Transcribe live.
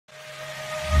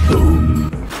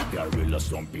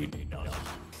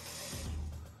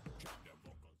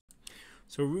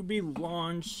So Ruby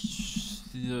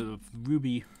launched the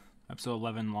Ruby episode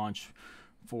 11 launch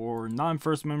for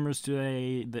non-first members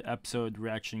today. The episode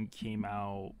reaction came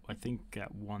out, I think,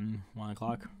 at 1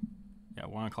 o'clock. Yeah,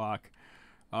 1 o'clock.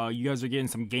 You guys are getting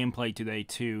some gameplay today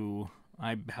too.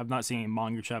 I have not seen any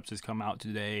manga chapters come out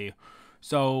today.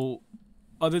 So,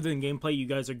 other than gameplay, you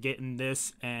guys are getting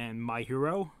this and My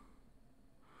Hero.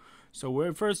 So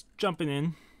we're first jumping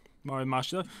in.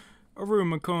 Mairimashita,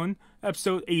 Iruma-kun,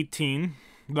 episode 18.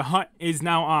 The hunt is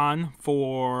now on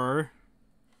for...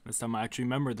 This time I actually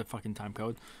remember the fucking time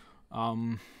code.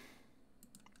 The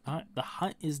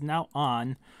hunt is now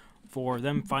on for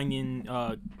them finding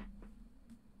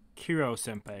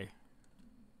Kiro-senpai.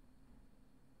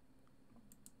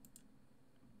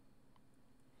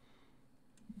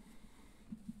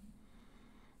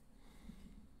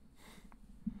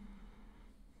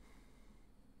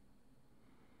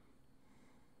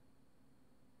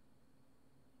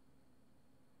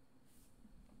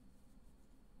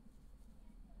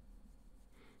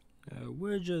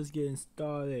 We're just getting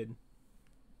started.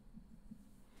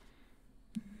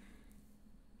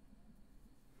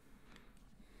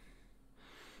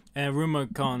 And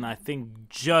Iruma-kun, I think,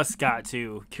 just got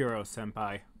to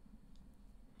Kiro-senpai.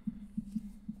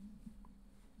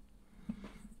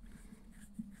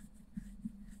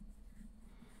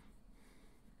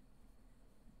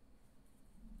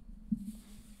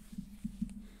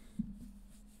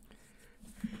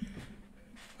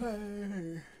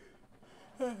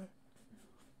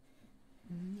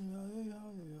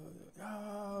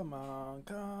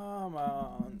 Come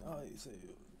on. Oh, you see.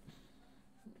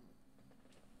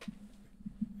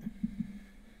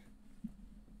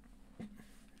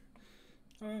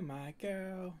 Oh, my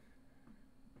girl.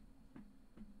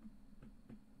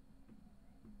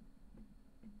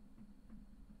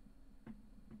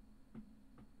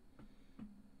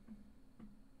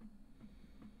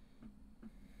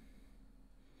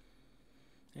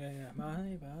 Yeah,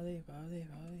 body.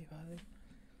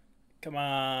 Come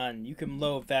on, you can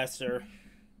load faster.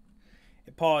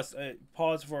 It paused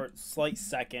for a slight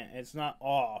second. It's not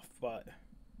off, but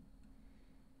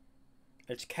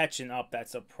it's catching up.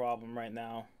 That's a problem right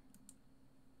now.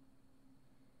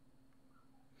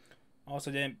 Also,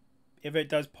 then, if it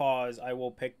does pause, I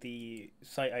will pick the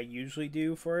site I usually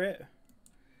do for it.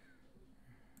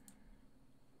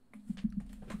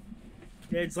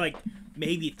 It's like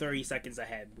maybe 30 seconds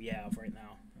ahead we have right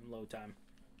now in load time.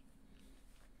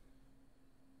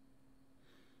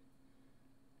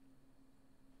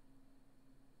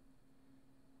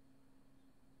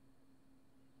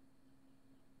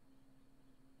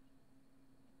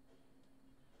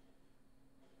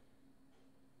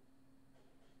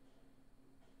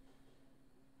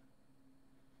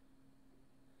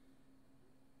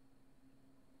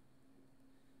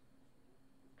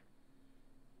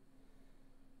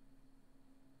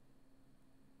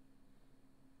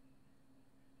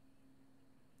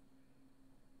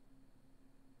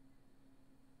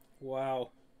 Wow.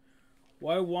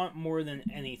 What I want more than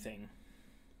anything.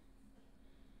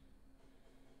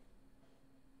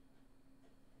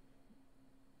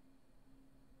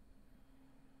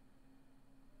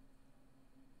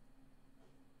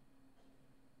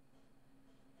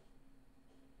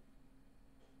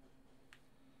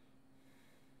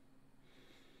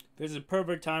 This is a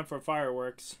perfect time for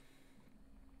fireworks.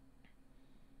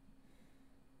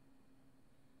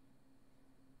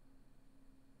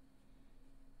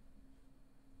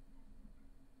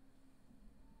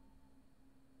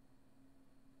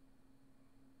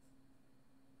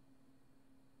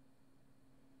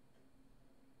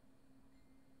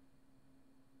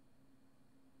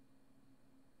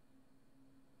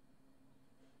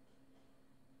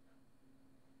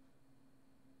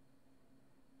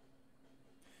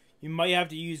 You might have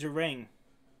to use a ring.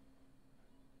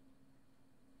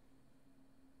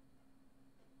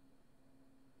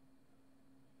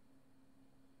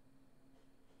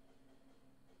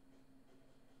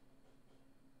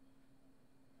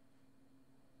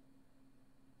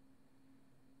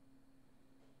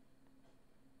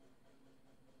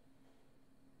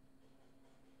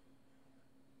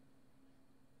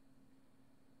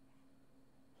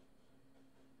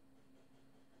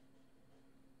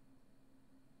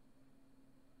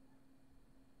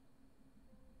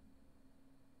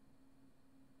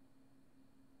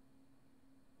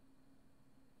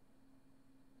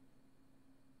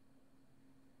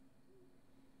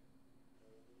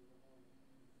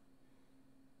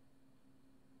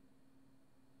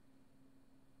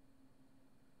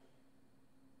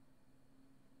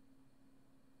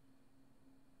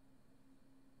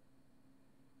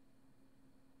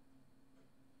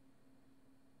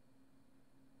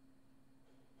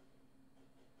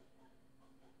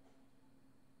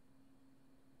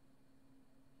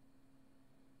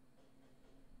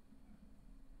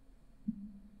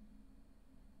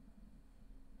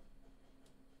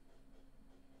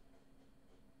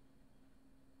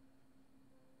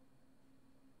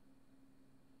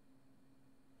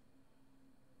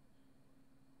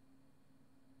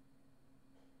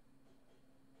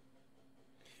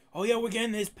 Oh yeah, we're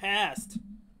getting his past.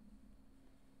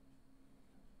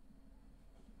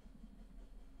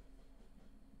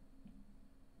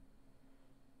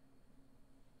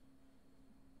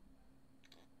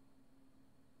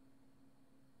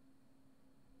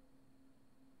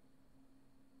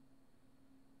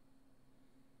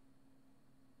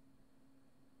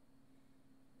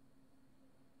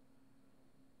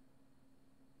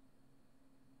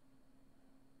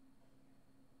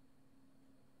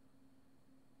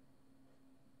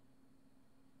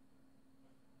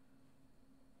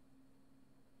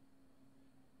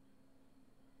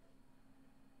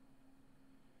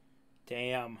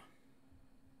 Damn.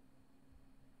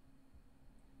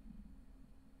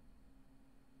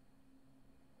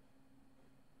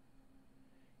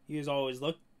 He was always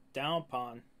looked down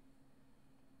upon.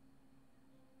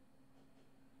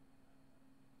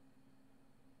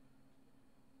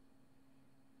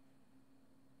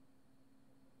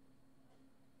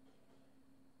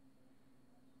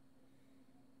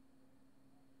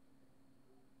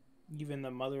 Even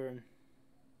the mother and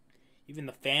even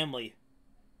the family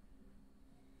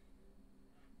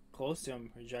close to him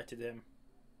rejected him.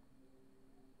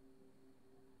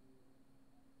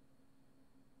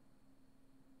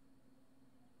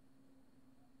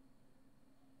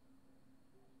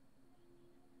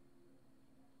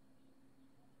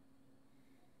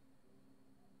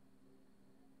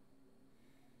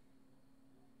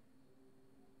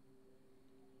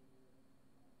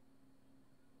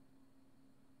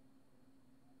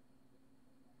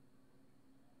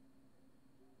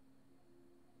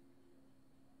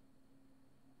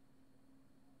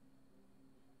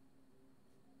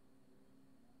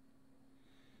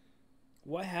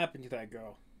 What happened to that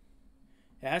girl?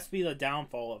 It has to be the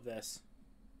downfall of this.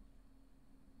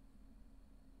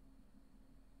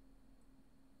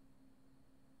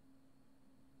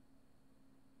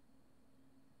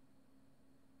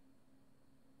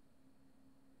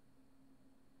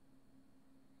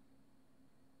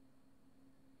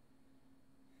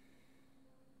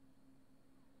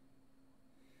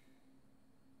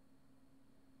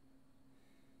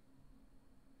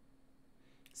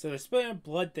 So the spilling of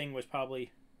blood thing was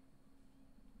probably...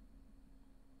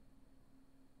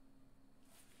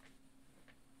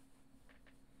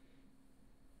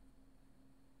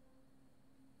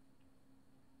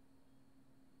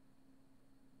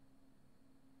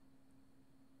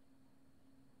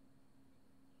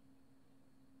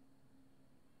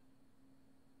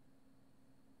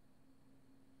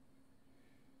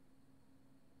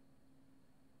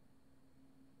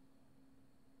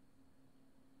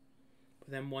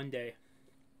 But then one day...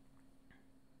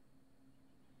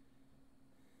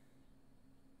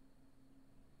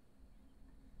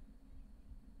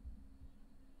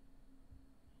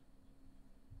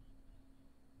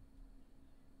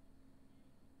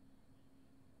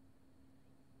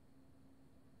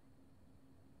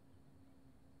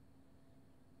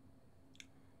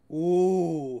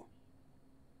 Ooh.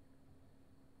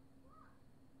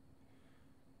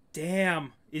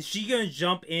 Damn. Is she gonna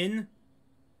jump in?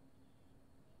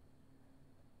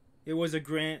 It was a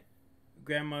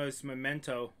grandma's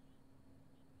memento.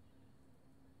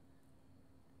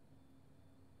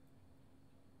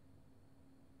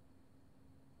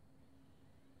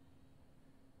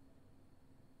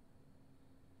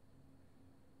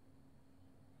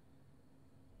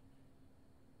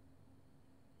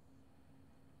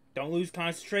 Don't lose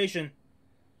concentration.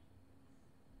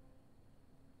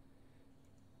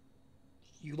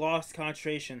 You lost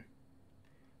concentration.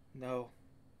 No.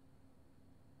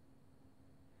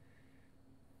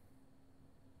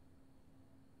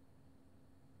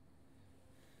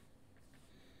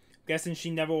 Guessing she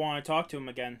never wanted to talk to him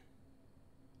again.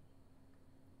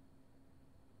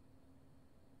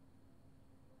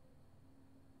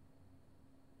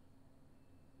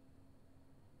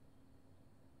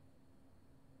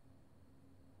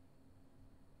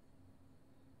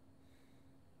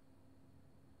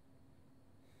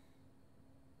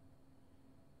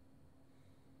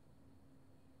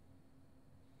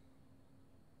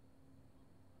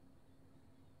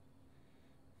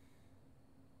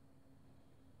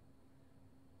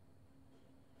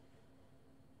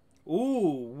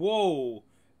 Ooh, whoa.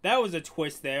 That was a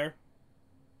twist there.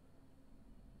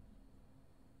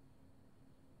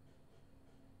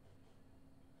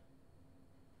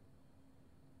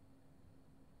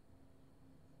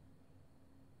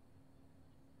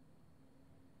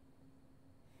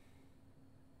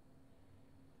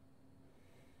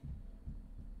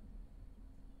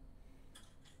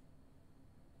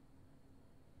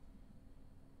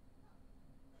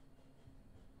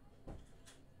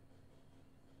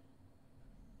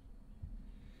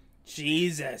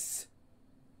 Jesus.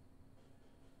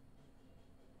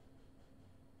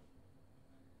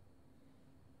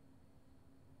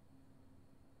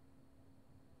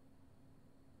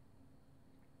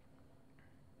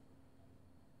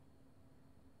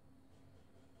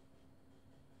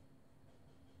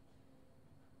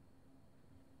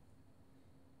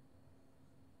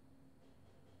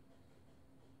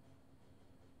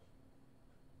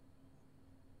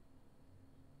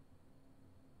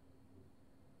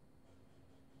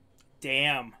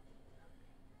 Damn.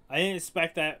 I didn't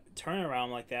expect that turnaround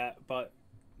like that, but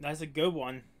that's a good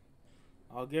one.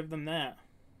 I'll give them that.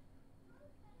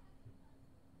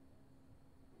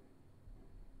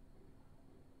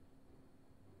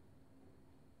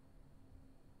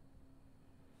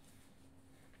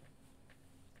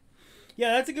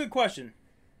 Yeah, that's a good question.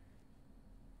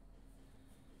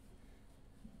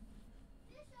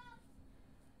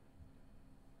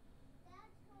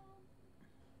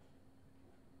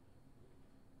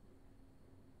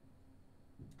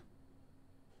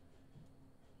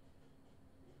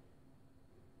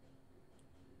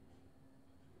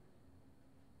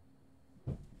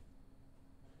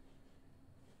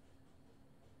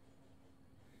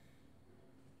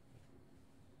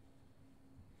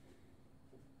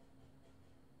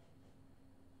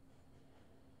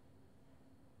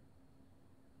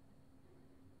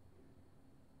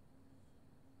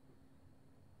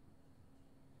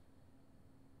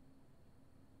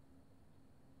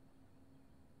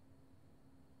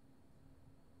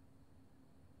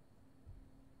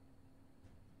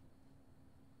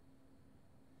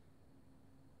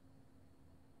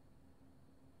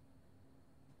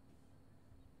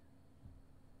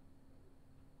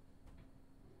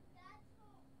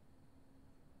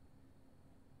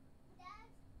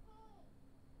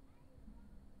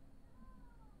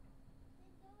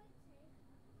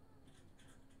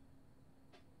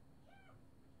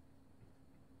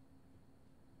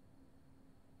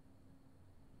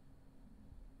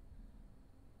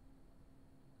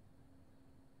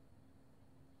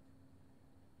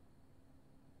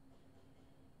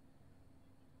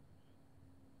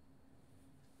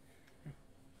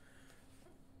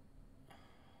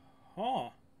 Huh.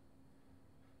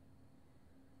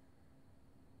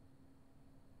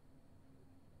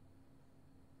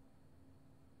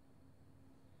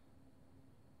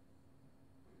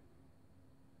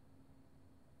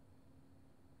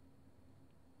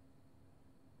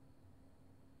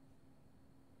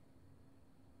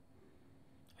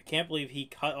 I can't believe he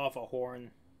cut off a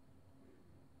horn.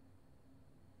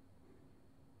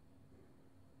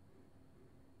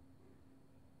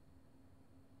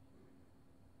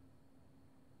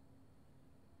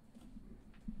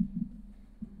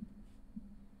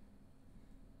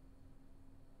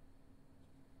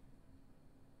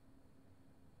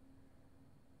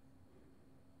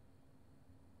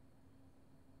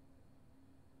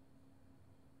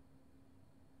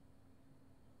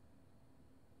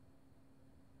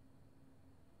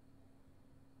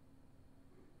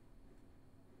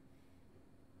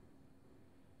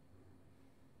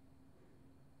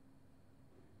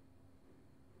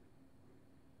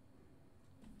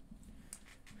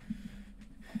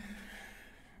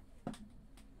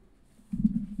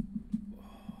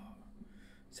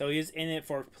 So he's in it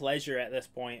for pleasure at this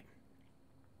point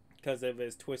because of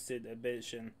his twisted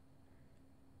ambition.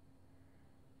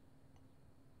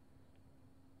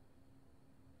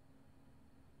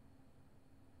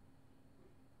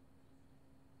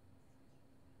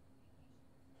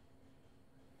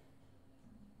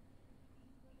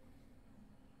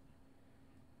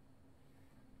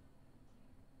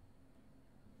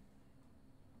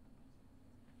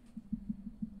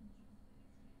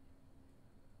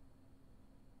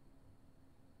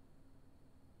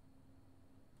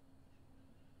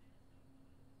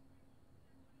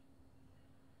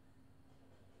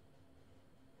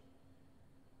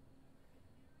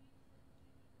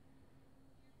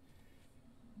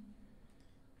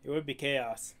 It would be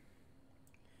chaos.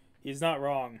 He's not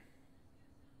wrong.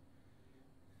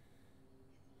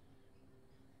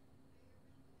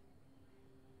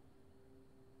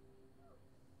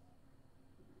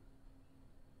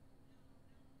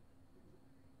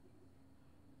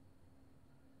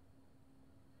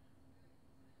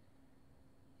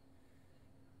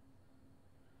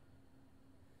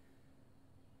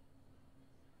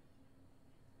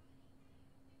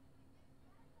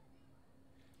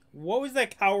 What was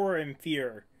that cower in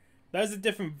fear? That was a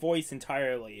different voice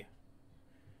entirely.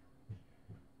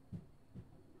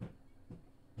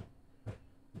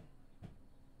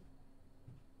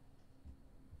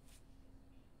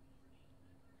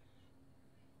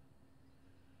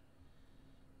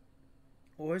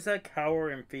 Where's that cower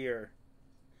and fear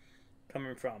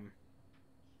coming from?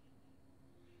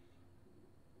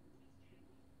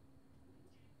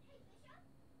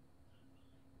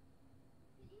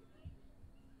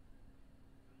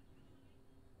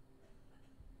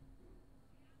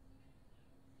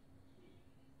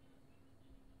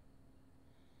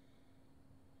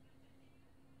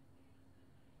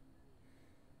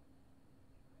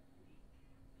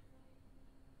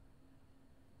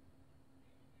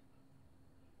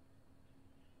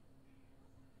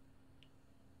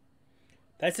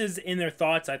 That's his inner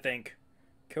thoughts, I think.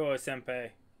 Kuro Senpai.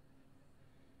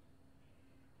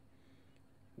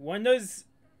 When does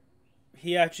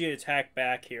he actually attack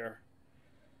back here?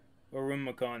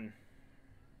 Iruma-kun.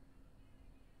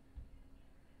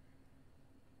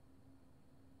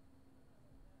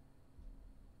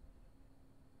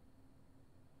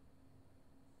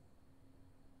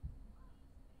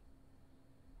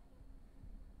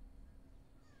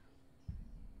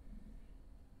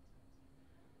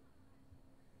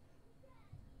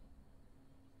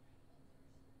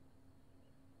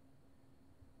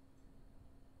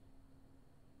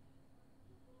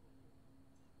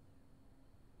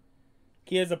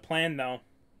 He has a plan, though.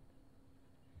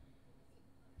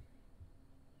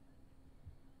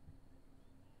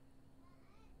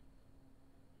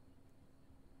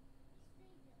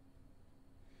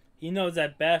 He knows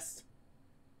that best.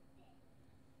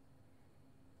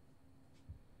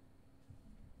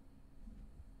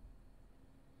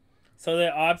 So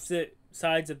they're opposite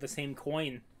sides of the same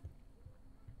coin.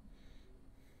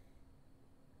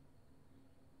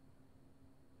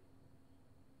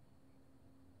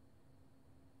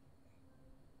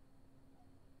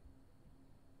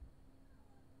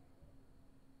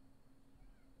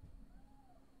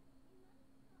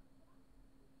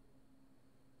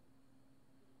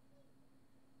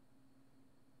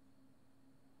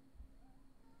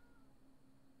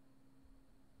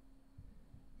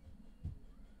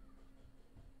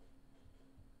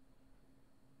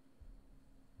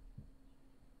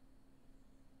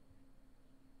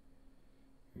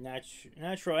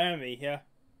 Natural enemy, yeah.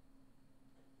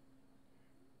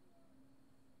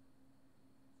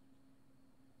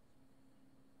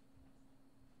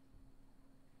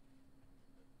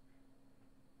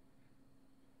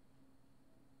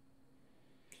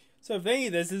 So if any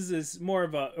of this is more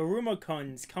of a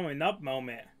Iruma-kun's coming up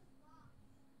moment.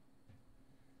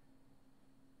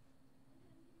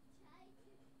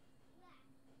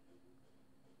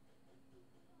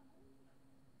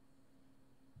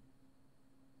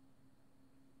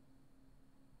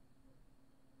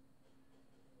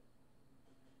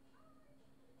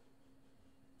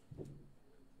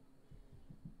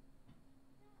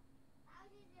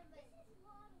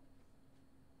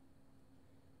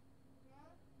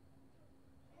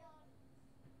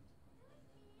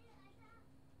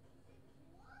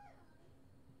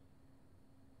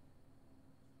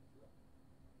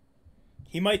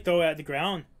 He might throw it at the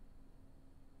ground.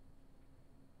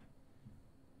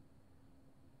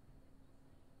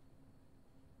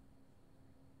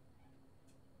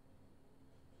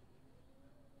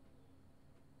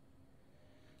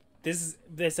 This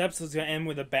episode's gonna end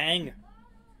with a bang.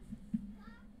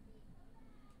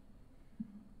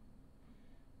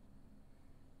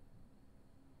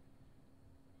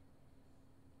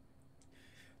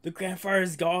 The grandfather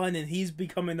is gone, and he's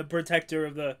becoming the protector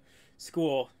of the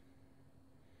school.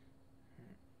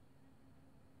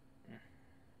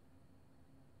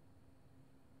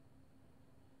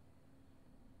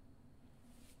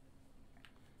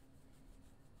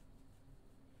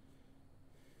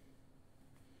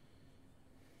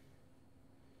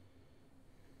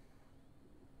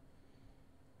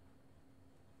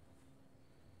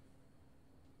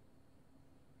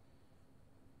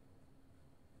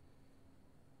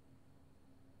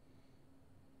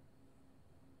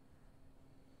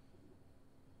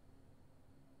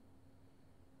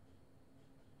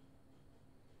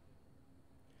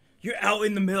 You're out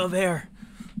in the middle there.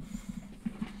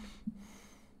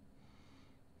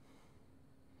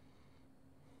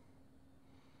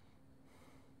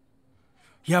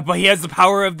 Yeah, but he has the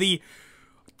power of the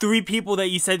 3 people that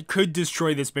you said could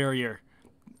destroy this barrier.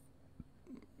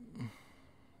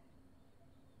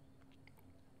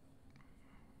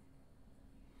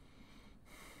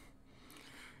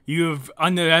 You have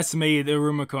underestimated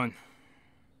Iruma-kun.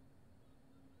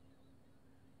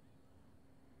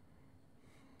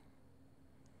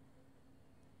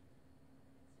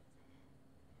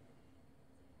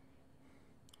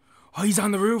 Oh, he's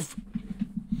on the roof.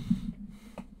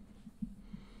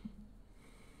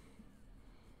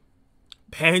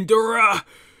 Pandaroola.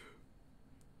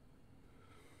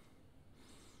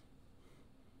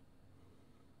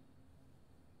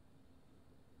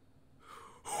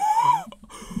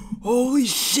 Holy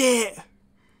shit!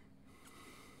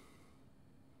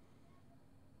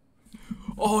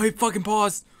 Oh, it fucking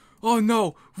paused. Oh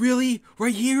no, really?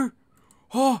 Right here?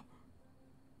 Oh.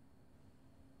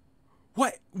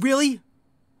 What? Really?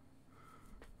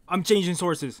 I'm changing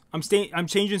sources. I'm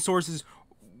changing sources,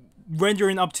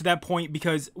 rendering up to that point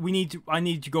because I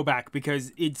need to go back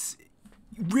because it's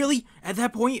really at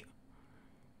that point.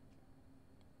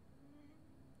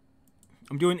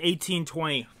 I'm doing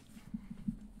 1820.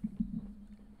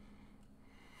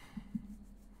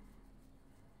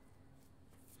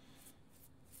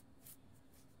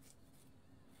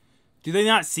 Do they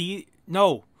not see?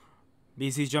 No.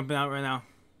 BC's jumping out right now.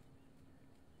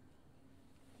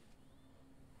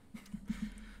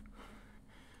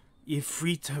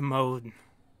 Ifrita mode.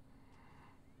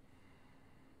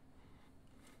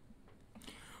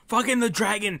 Fucking the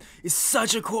dragon is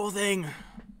such a cool thing.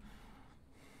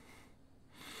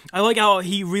 I like how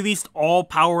he released all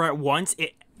power at once.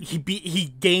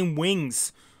 He gained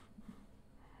wings.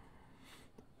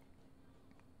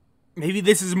 Maybe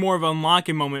this is more of an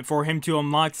unlocking moment for him to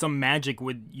unlock some magic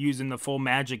with using the full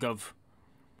magic of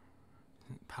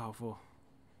powerful.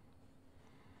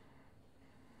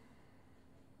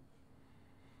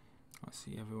 Let's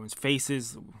see everyone's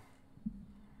faces.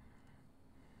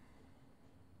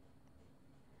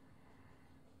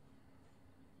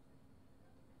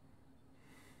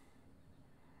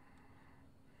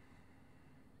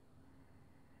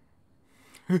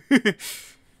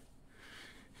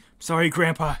 Sorry,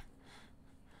 Grandpa.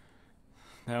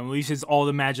 That unleashes all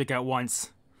the magic at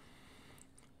once.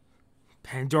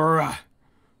 Pandora.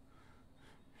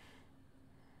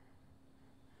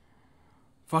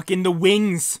 Fucking the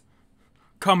wings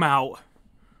come out.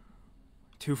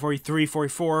 243,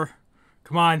 44.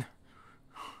 Come on.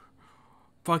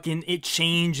 Fucking it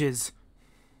changes.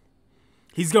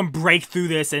 He's gonna break through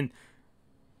this and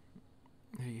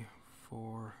 3,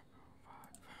 4,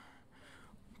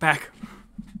 5. Back.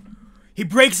 He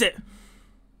breaks it.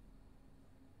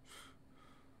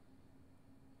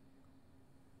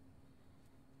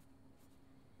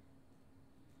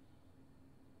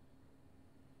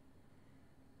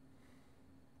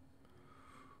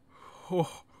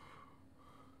 Oh.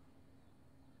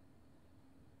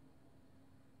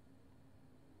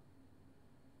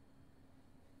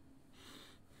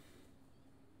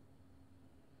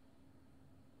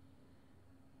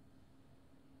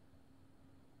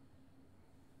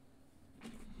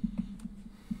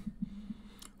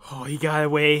 Oh, he got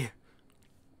away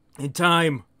in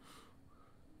time.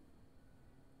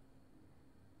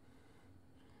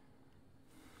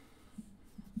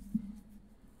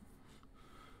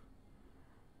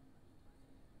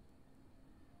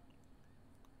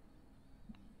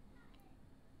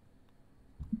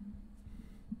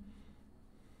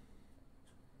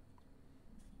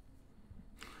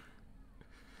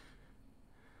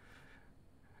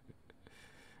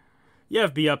 You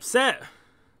have to be upset.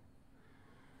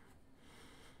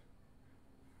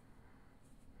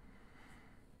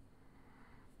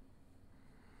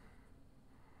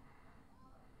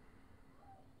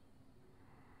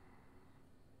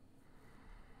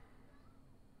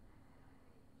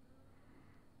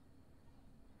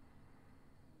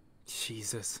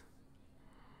 Jesus.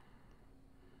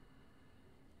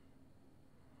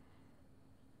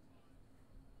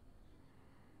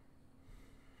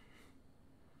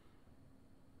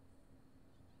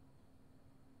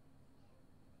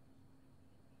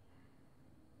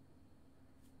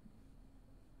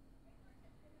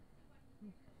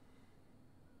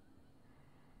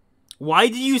 Why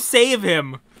did you save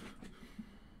him?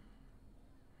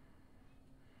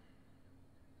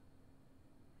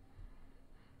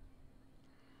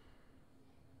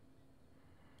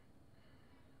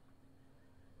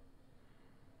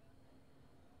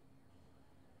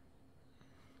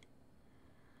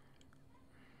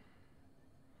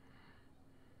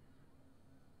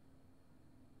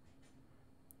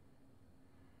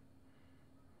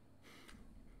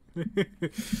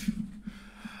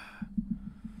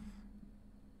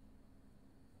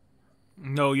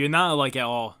 No, you're not like at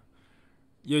all.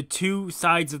 You're two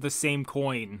sides of the same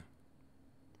coin.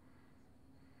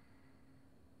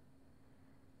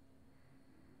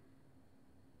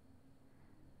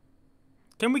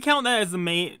 Can we count that as the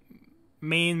main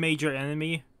major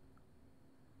enemy?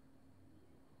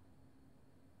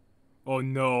 Oh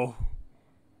no.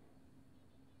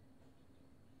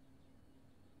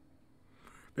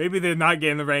 Maybe they're not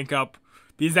getting the rank up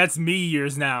because that's me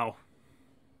years now.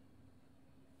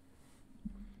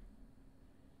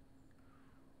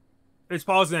 It's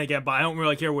pausing again, but I don't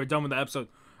really care. We're done with the episode.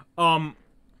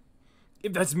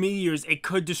 If that's meteors, it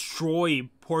could destroy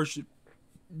portion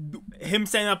him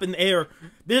standing up in the air.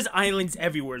 There's islands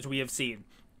everywhere, as we have seen.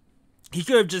 He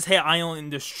could have just hit island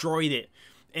and destroyed it.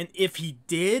 And if he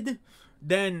did,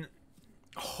 then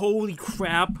holy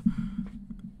crap,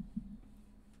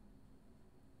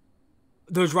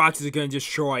 those rocks are gonna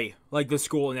destroy like the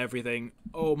school and everything.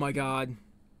 Oh my god.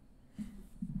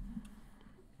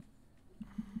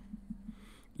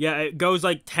 Yeah, it goes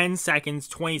like 10 seconds,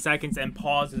 20 seconds, and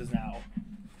pauses now.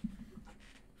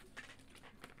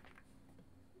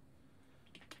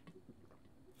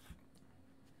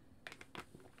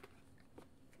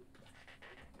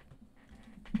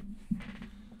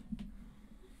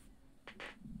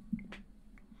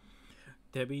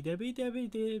 Debbie, Debbie, Debbie,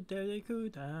 Debbie, Debbie,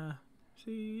 could I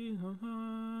see?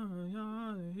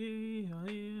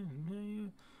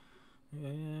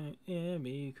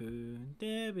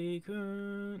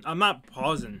 I'm not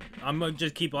pausing. I'm gonna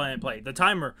just keep letting it play. The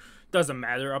timer doesn't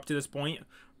matter up to this point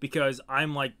because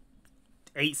I'm like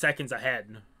 8 seconds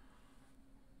ahead.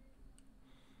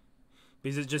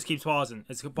 Because it just keeps pausing.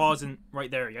 It's pausing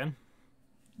right there again.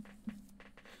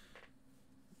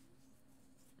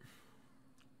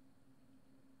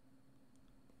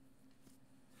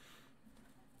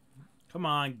 Come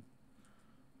on.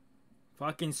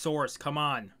 Fucking source, come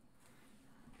on.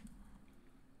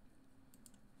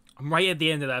 I'm right at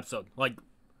the end of the episode. Like,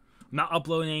 I'm not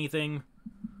uploading anything.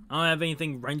 I don't have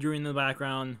anything rendering in the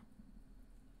background.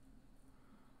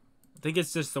 I think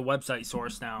it's just the website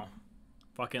source now.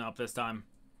 Fucking up this time.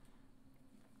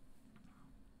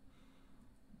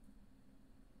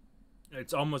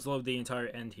 It's almost loaded the entire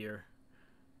end here.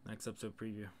 Next episode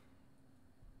preview.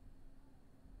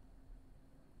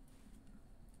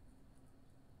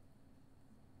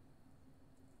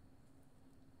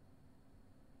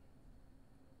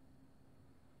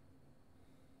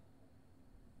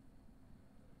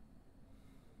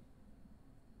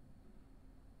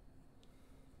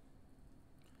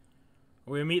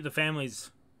 We meet the families,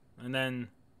 and then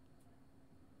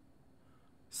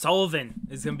Sullivan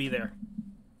is gonna be there,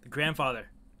 the grandfather.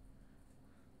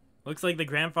 Looks like the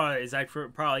grandfather is actually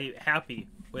probably happy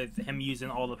with him using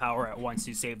all the power at once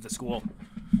to save the school.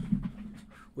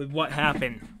 With what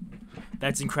happened,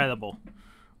 that's incredible.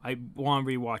 I want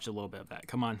to rewatch a little bit of that.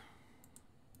 Come on.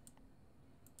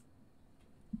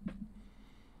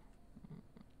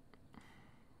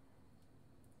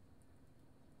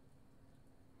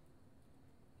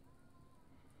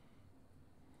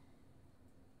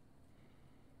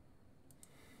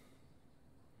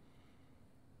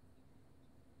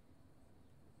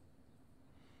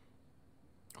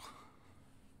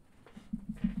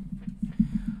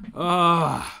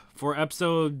 For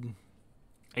episode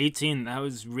 18, that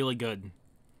was really good.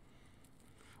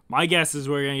 My guess is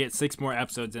we're going to get 6 more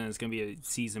episodes and it's going to be a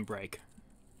season break.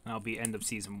 That'll be end of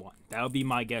season 1. That'll be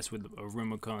my guess with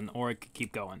Iruma-kun, or it could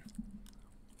keep going.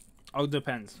 Oh, it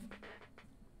depends.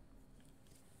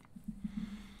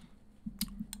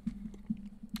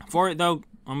 For it, though,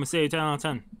 I'm going to say a 10 out of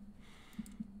 10.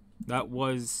 That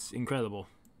was incredible.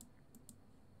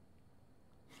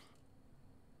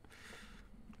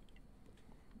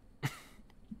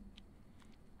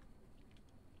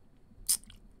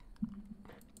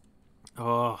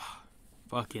 Oh,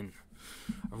 fucking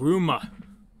Iruma.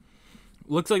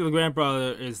 Looks like the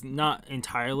grandfather is not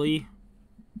entirely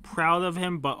proud of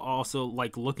him, but also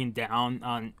like looking down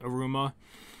on Iruma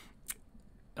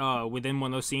within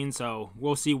one of those scenes. So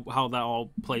we'll see how that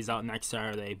all plays out next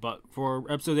Saturday. But for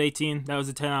episode 18, that was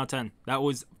a 10 out of 10. That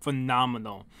was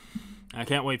phenomenal. I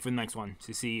can't wait for the next one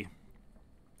to see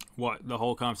what the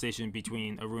whole conversation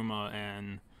between Iruma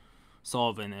and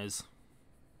Sullivan is.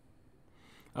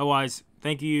 Otherwise,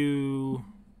 thank you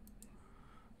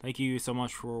so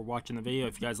much for watching the video.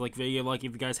 If you guys like the video, like.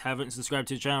 If you guys haven't subscribed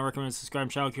to the channel, I recommend subscribe to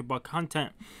the channel, keep about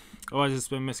content. Otherwise, it's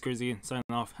been Miss Crazy signing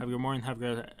off. Have a good morning, have a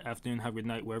good afternoon, have a good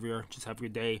night, wherever you are. Just have a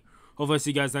good day. Hopefully I see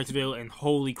you guys next video, and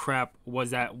holy crap, was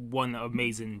that one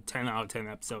amazing 10 out of 10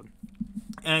 episode.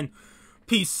 And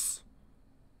peace.